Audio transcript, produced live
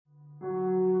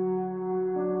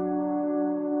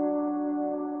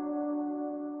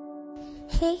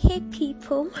Hey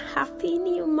people, happy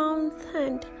new month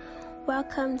and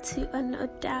welcome to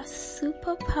another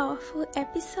super powerful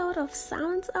episode of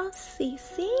Sounds of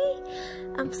CC.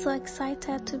 I'm so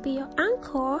excited to be your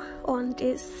anchor on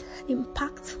this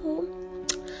impactful,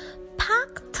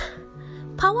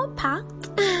 power-packed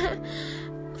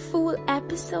full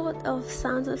episode of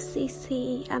Sounds of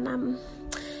CC, and I'm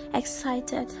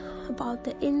excited about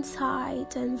the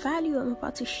insight and value I'm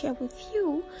about to share with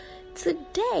you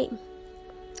today.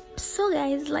 So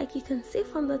guys, like you can see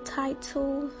from the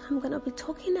title, I'm going to be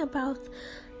talking about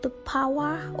the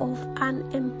power of an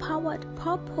empowered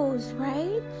purpose,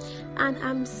 right? And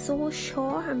I'm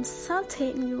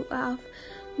certain you have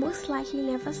most likely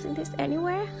never seen this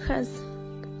anywhere, because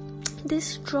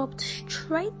this dropped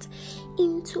straight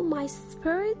into my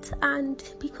spirit, and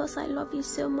because I love you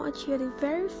so much, you're the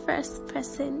very first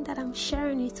person that I'm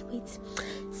sharing it with.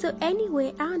 So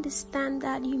anyway, I understand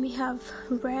that you may have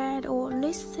read or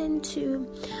listened to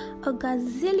a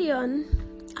gazillion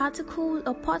articles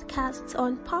or podcasts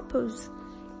on purpose.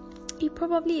 You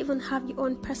probably even have your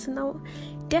own personal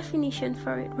definition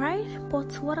for it, right?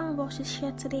 But what I'm about to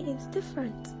share today is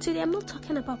different. Today I'm not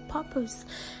talking about purpose.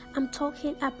 I'm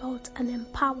talking about an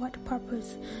empowered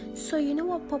purpose. So you know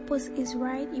what purpose is,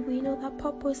 right? We know that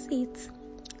purpose is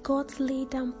God's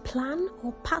laid down plan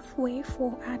or pathway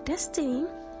for our destiny.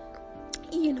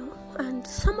 And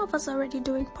some of us are already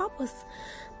doing purpose.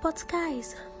 But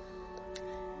guys,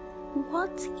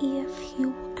 what if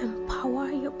you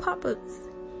empower your purpose?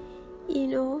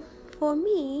 For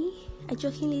me, I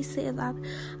jokingly say that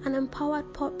an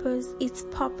empowered purpose is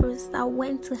purpose that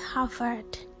went to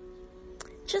Harvard.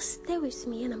 Just stay with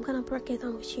me and I'm going to break it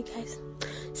down with you guys.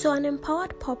 So an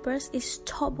empowered purpose is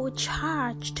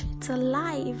turbocharged, it's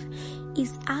alive,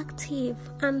 is active,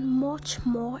 and much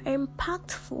more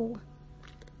impactful.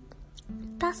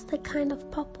 That's the kind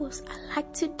of purpose I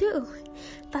like to do.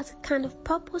 That's the kind of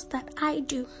purpose that I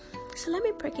do. So let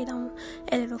me break it down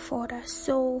a little further.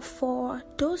 So for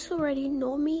those who already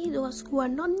know me, those who are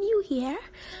not new here,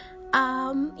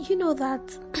 you know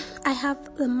that I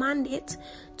have the mandate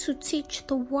to teach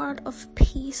the word of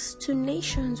peace to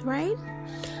nations, right?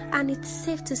 And it's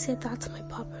safe to say that's my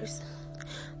purpose.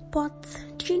 But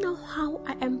do you know how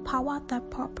I empower that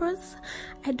purpose?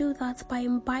 I do that by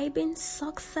imbibing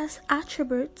success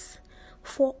attributes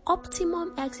for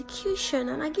optimum execution.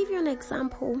 And I give you an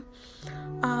example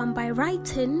by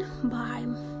writing, by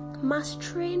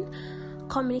mastering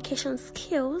communication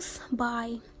skills,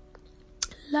 by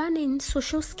learning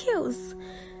social skills.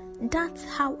 That's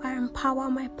how I empower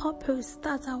my purpose.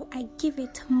 That's how I give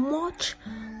it much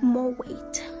more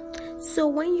weight. So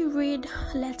when you read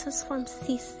letters from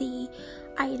CC,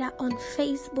 either on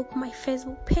Facebook, my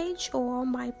Facebook page, or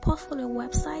my portfolio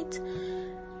website,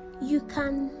 you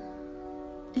can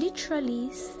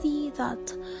literally see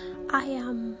that I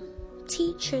am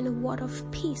teaching a word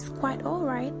of peace, quite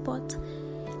alright, but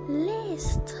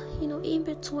laced, in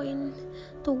between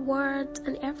the word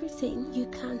and everything, you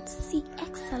can see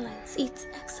excellence. It's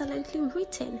excellently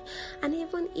written. And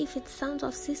even if it sounds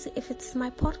of CC, if it's my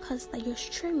podcast that you're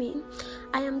streaming,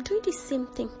 I am doing the same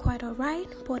thing, quite alright,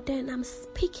 but then I'm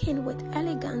speaking with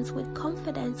elegance, with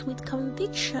confidence, with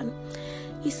conviction.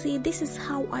 You see, this is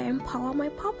how I empower my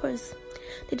purpose.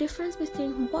 The difference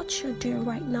between what you're doing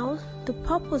right now, the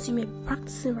purpose you may be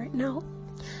practicing right now,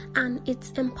 and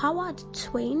it's empowered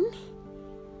twin.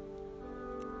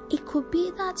 It could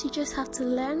be that you just have to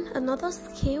learn another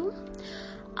skill.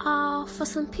 For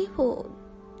some people,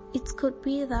 it could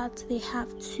be that they have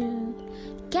to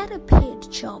get a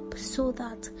paid job so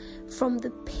that from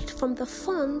the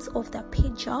funds of their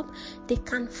paid job, they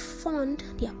can fund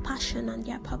their passion and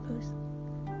their purpose.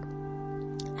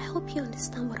 I hope you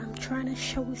understand what I'm trying to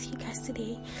share with you guys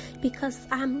today, because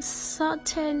I'm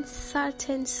certain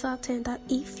that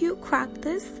if you crack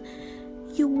this,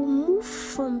 you will move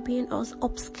from being as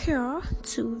obscure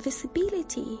to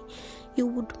visibility. You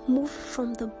would move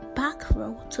from the back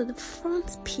row to the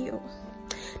front pew.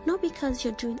 Not because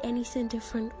you're doing anything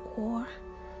different or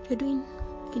you're doing,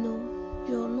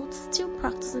 you're not still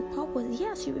practicing purpose.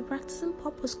 Yes, you'll be practicing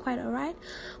purpose, quite alright,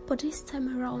 but this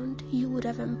time around you would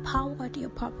have empowered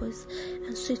your purpose,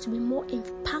 and so it will be more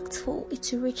impactful,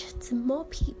 it will reach to more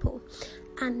people,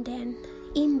 and then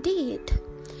indeed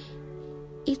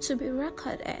it will be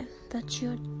recorded that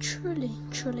you're truly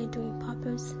doing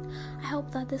purpose. I hope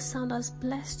that this sound has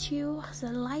blessed you, has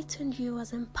enlightened you,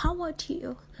 has empowered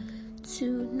you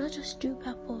to not just do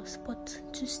purpose, but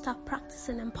to start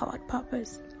practicing empowered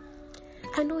purpose.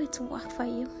 I know it will work for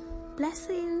you.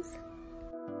 Blessings.